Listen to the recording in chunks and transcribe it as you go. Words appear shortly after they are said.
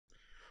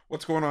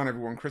What's going on,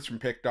 everyone? Chris from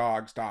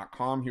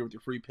Pickdawgz.com here with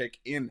your free pick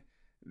in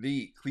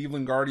the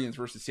Cleveland Guardians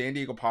versus San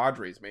Diego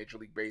Padres Major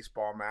League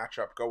Baseball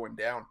matchup going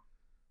down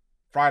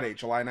Friday,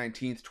 July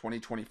 19th,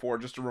 2024.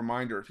 Just a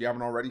reminder, if you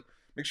haven't already,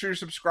 make sure you're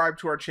subscribed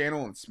to our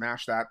channel and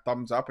smash that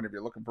thumbs up. And if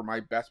you're looking for my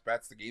best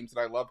bets, the games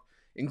that I love,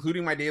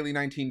 including my daily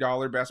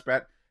 $19 best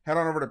bet, head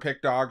on over to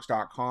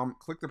Pickdawgz.com,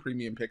 click the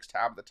Premium Picks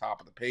tab at the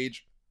top of the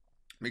page.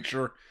 Make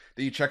sure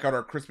that you check out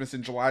our Christmas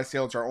in July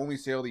sale. It's our only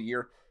sale of the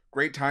year.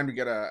 Great time to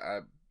get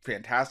a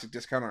fantastic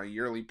discount on a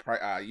yearly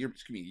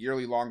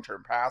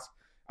long-term pass.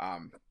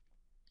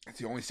 It's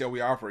the only sale we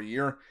offer a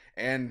year,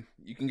 and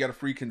you can get a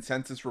free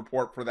consensus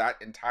report for that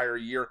entire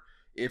year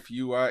if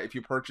you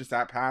purchase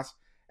that pass.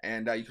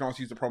 And you can also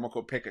use the promo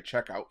code PICK at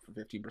checkout for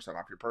 15%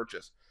 off your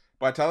purchase.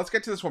 But let's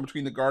get to this one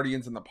between the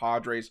Guardians and the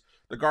Padres.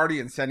 The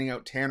Guardians sending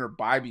out Tanner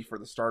Bibee for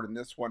the start in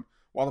this one,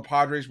 while the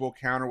Padres will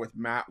counter with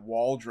Matt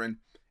Waldron.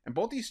 And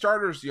both these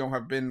starters,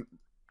 have been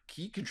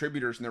key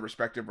contributors in their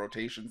respective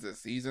rotations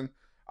this season.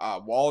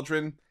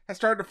 Waldron has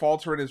started to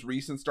falter in his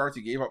recent starts.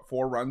 He gave up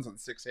 4 runs on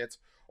 6 hits,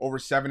 over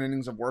 7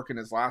 innings of work in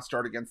his last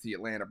start against the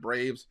Atlanta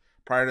Braves.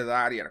 Prior to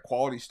that, he had a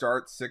quality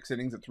start, 6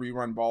 innings, a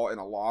 3-run ball,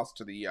 and a loss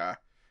to the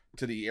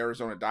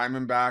Arizona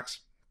Diamondbacks.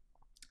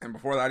 And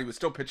before that, he was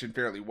still pitching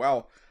fairly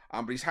well,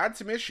 but he's had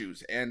some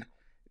issues. And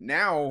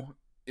now,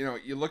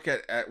 you look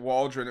at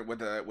Waldron with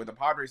the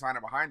Padres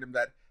lineup behind him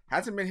that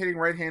hasn't been hitting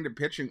right-handed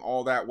pitching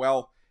all that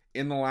well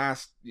in the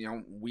last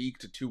week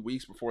to 2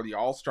 weeks before the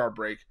All-Star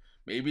break.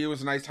 Maybe it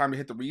was a nice time to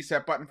hit the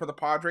reset button for the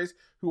Padres,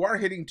 who are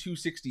hitting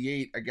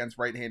 .268 against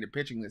right-handed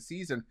pitching this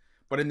season,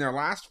 but in their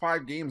last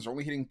 5 games, they're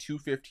only hitting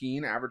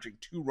 .215, averaging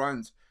 2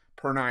 runs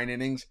per 9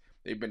 innings.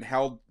 They've been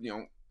held,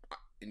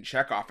 in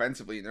check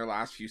offensively in their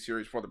last few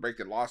series before the break.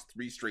 They lost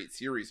 3 straight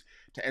series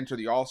to enter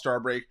the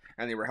All-Star break,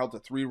 and they were held to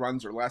 3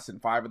 runs or less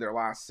in 5 of their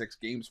last 6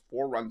 games,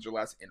 4 runs or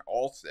less in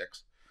all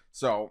 6.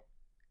 So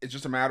it's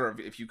just a matter of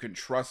if you can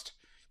trust,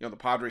 the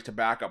Padres to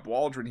back up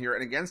Waldron here.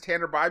 And against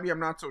Tanner Bibee, I'm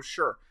not so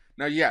sure.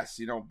 Now, yes,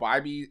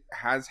 Bibee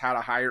has had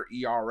a higher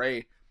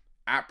ERA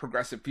at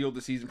Progressive Field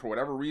this season for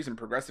whatever reason.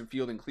 Progressive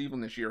Field in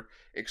Cleveland this year,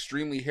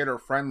 extremely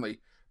hitter-friendly.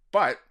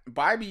 But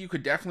Bibee, you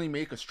could definitely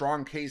make a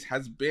strong case,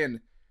 has been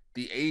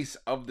the ace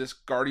of this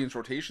Guardians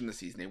rotation this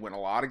season. They win a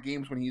lot of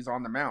games when he's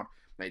on the mound.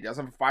 Now, he does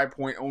have a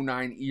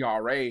 5.09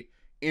 ERA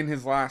in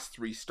his last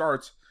 3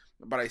 starts,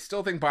 but I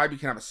still think Bibee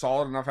can have a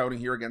solid enough outing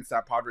here against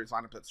that Padres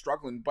lineup that's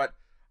struggling. But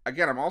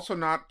again, I'm also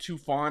not too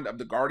fond of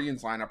the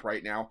Guardians lineup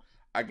right now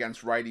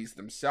against righties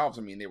themselves.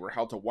 I mean, they were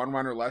held to 1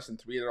 run or less in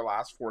 3 of their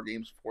last 4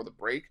 games before the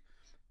break.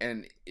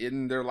 And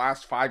in their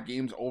last 5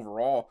 games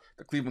overall,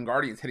 the Cleveland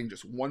Guardians hitting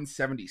just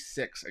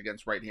 176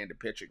 against right-handed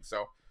pitching.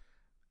 So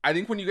I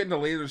think when you get into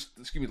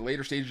the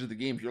later stages of the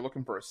game, if you're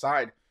looking for a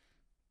side,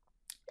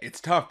 it's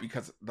tough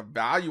because the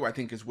value, I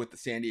think, is with the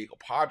San Diego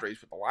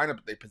Padres with the lineup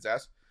that they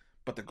possess.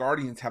 But the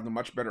Guardians have the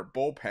much better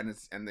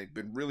bullpen, and they've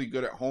been really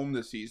good at home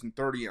this season,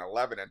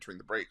 30-11 entering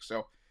the break.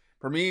 So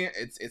for me,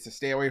 it's a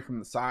stay away from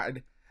the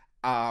side.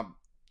 I'm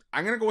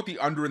going to go with the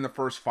under in the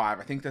first 5.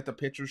 I think that the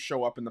pitchers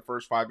show up in the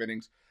first 5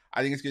 innings.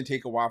 I think it's going to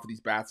take a while for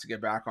these bats to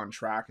get back on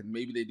track, and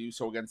maybe they do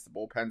so against the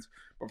bullpens.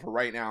 But for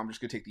right now, I'm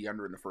just going to take the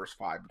under in the first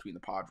 5 between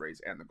the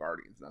Padres and the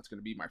Guardians, and that's going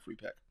to be my free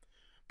pick.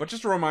 But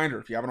just a reminder,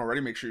 if you haven't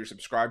already, make sure you're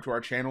subscribed to our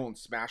channel and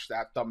smash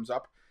that thumbs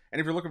up. And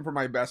if you're looking for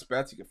my best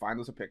bets, you can find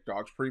those at Pick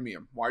Dawgz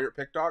Premium. While you're at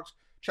Pick Dawgz,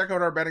 check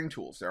out our betting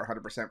tools. They're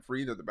 100%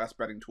 free. They're the best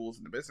betting tools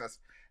in the business,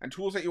 and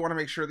tools that you want to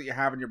make sure that you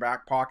have in your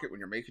back pocket when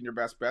you're making your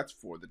best bets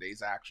for the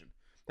day's action.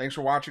 Thanks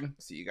for watching.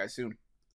 See you guys soon.